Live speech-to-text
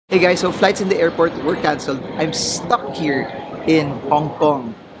Hey guys, so flights in the airport were cancelled. I'm stuck here in Hong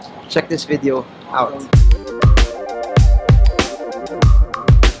Kong. Check this video out.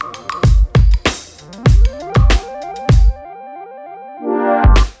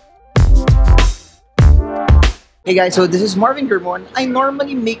 Hey guys, so this is Marvin Germon. I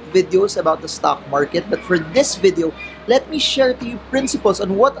normally make videos about the stock market, but for this video, let me share to you principles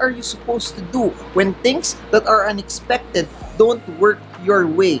on what are you supposed to do when things that are unexpected don't work your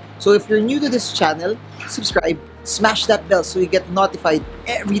way. So if you're new to this channel, subscribe, smash that bell so you get notified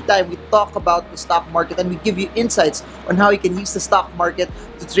every time we talk about the stock market and we give you insights on how you can use the stock market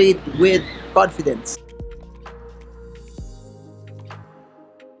to trade with confidence.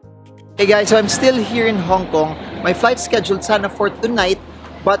 Hey guys, so I'm still here in Hong Kong. My flight's scheduled sana for tonight,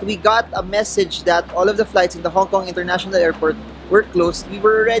 but we got a message that all of the flights in the Hong Kong International Airport were closed. We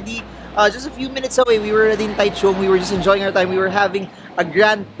were already just a few minutes away. We were already in Tai Chung. We were just enjoying our time. We were having a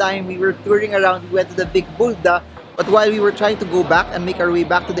grand time. We were touring around. We went to the Big Buddha. But while we were trying to go back and make our way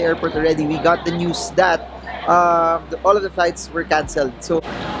back to the airport already, we got the news that all of the flights were cancelled. So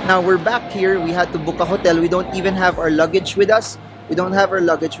now we're back here. We had to book a hotel. We don't even have our luggage with us. We don't have our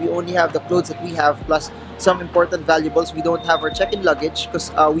luggage. We only have the clothes that we have plus some important valuables. We don't have our check-in luggage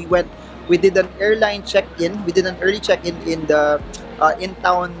because we did an airline check-in. We did an early check-in in the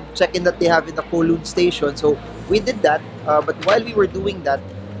in-town check-in that they have in the Kowloon station. So we did that. But while we were doing that,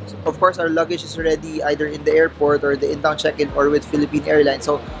 of course, our luggage is already either in the airport or the in-town check-in or with Philippine Airlines.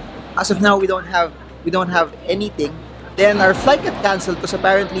 So as of now, we don't have anything. Then our flight got cancelled because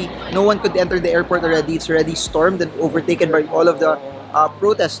apparently no one could enter the airport already. It's already stormed and overtaken by all of the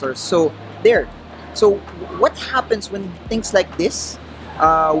protesters. So there. So what happens when things like this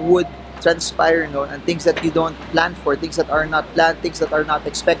would transpire, and things that you don't plan for, things that are not planned, things that are not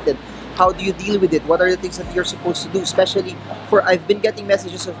expected? How do you deal with it? What are the things that you're supposed to do? Especially I've been getting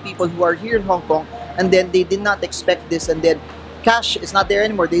messages of people who are here in Hong Kong and then they did not expect this, and then cash is not there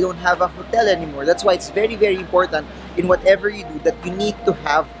anymore. They don't have a hotel anymore. That's why it's very, very important in whatever you do that you need to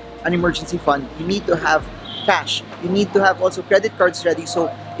have an emergency fund. You need to have cash. You need to have also credit cards ready.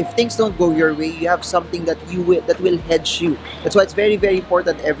 So if things don't go your way, you have something that will hedge you. That's why it's very, very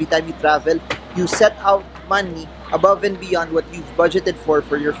important every time you travel, you set out money above and beyond what you've budgeted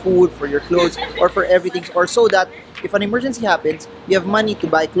for your food, for your clothes, or for everything, or so that if an emergency happens, you have money to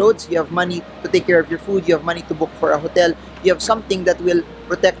buy clothes, you have money to take care of your food, you have money to book for a hotel, you have something that will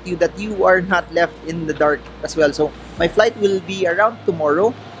protect you, that you are not left in the dark as well. So my flight will be around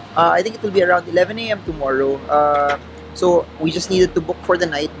tomorrow. I think it will be around 11 a.m. tomorrow. So we just needed to book for the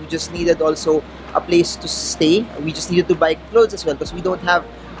night. We just needed also a place to stay. We just needed to buy clothes as well because we don't have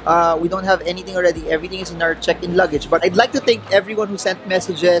anything already. Everything is in our check-in luggage. But I'd like to thank everyone who sent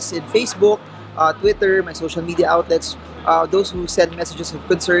messages in Facebook, Twitter, my social media outlets, those who send messages of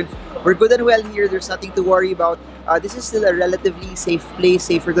concern. We're good and well here. There's nothing to worry about. This is still a relatively safe place,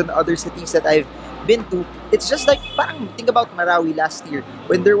 safer than other cities that I've been to. It's just like, parang think about Marawi last year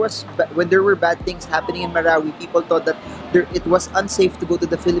when there were bad things happening in Marawi. People thought that it was unsafe to go to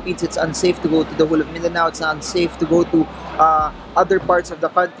the Philippines. It's unsafe to go to the whole of Mindanao. It's unsafe to go to other parts of the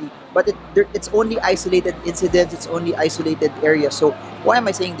country. But it's only isolated incidents. It's only isolated areas. So why am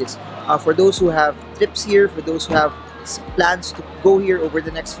I saying this? For those who have trips here, for those who have plans to go here over the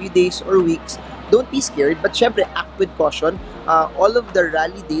next few days or weeks, don't be scared, but syempre act with caution. All of the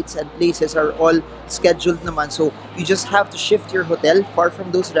rally dates and places are all scheduled naman, so you just have to shift your hotel far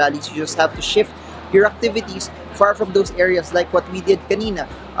from those rallies. You just have to shift your activities far from those areas, like what we did kanina.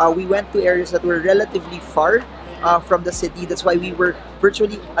 We went to areas that were relatively far from the city. That's why we were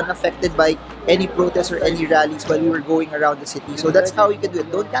virtually unaffected by any protests or any rallies while we were going around the city. So that's how you can do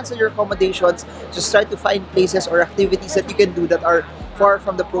it. Don't cancel your accommodations. Just try to find places or activities that you can do that are far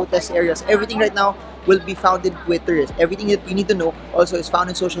from the protest areas. Everything right now will be found in Twitter. Everything that you need to know also is found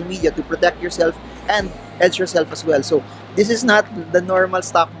in social media to protect yourself and hedge yourself as well. So this is not the normal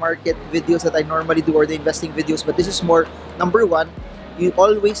stock market videos that I normally do or the investing videos, but this is more, number one, you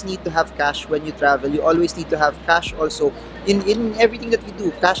always need to have cash when you travel. You always need to have cash also in everything that you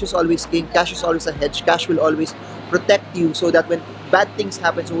do. Cash is always king. Cash is always a hedge. Cash will always protect you so that when bad things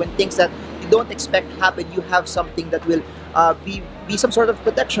happen, so when things that you don't expect happen, you have something that will be some sort of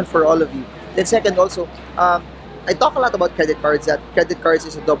protection for all of you. Then second also, I talk a lot about credit cards, that credit cards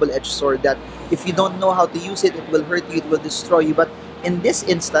is a double-edged sword, that if you don't know how to use it, it will hurt you, it will destroy you. But in this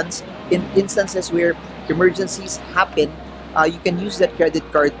instance, in instances where emergencies happen, you can use that credit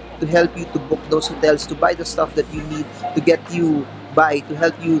card to help you to book those hotels, to buy the stuff that you need, to get you by, to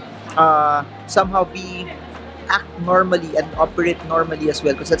help you somehow act normally and operate normally as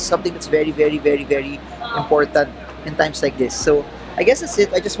well, because that's something that's very, very, very, very important in times like this. So I guess that's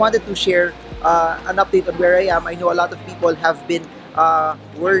it. I just wanted to share an update on where I am. I know a lot of people have been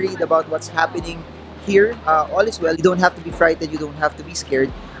worried about what's happening here. All is well. You don't have to be frightened. You don't have to be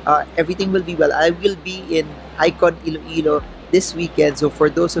scared. Everything will be well. I will be in Icon Iloilo this weekend. So for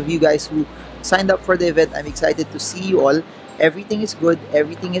those of you guys who signed up for the event, I'm excited to see you all. Everything is good.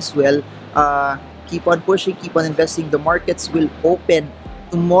 Everything is well. Keep on pushing. Keep on investing. The markets will open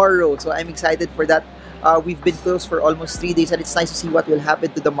tomorrow. So I'm excited for that. We've been closed for almost 3 days, and it's nice to see what will happen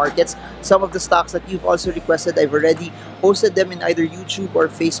to the markets. Some of the stocks that you've also requested, I've already posted them in either YouTube or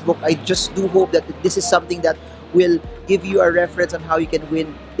Facebook. I just do hope that this is something that will give you a reference on how you can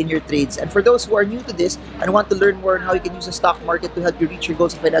win in your trades. And for those who are new to this and want to learn more on how you can use the stock market to help you reach your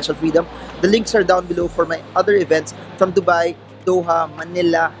goals of financial freedom, the links are down below for my other events from Dubai, Doha,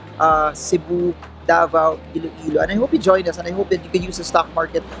 Manila, Cebu, Davao, Iloilo. And I hope you join us, and I hope that you can use the stock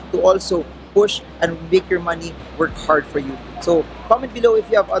market to also push and make your money work hard for you. So comment below if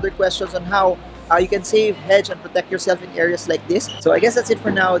you have other questions on how you can save, hedge, and protect yourself in areas like this. So I guess that's it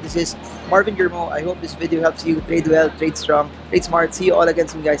for now. This is Marvin Germo. I hope this video helps you trade well, trade strong, trade smart. See you all again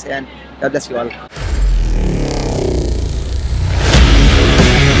soon, guys, and God bless you all.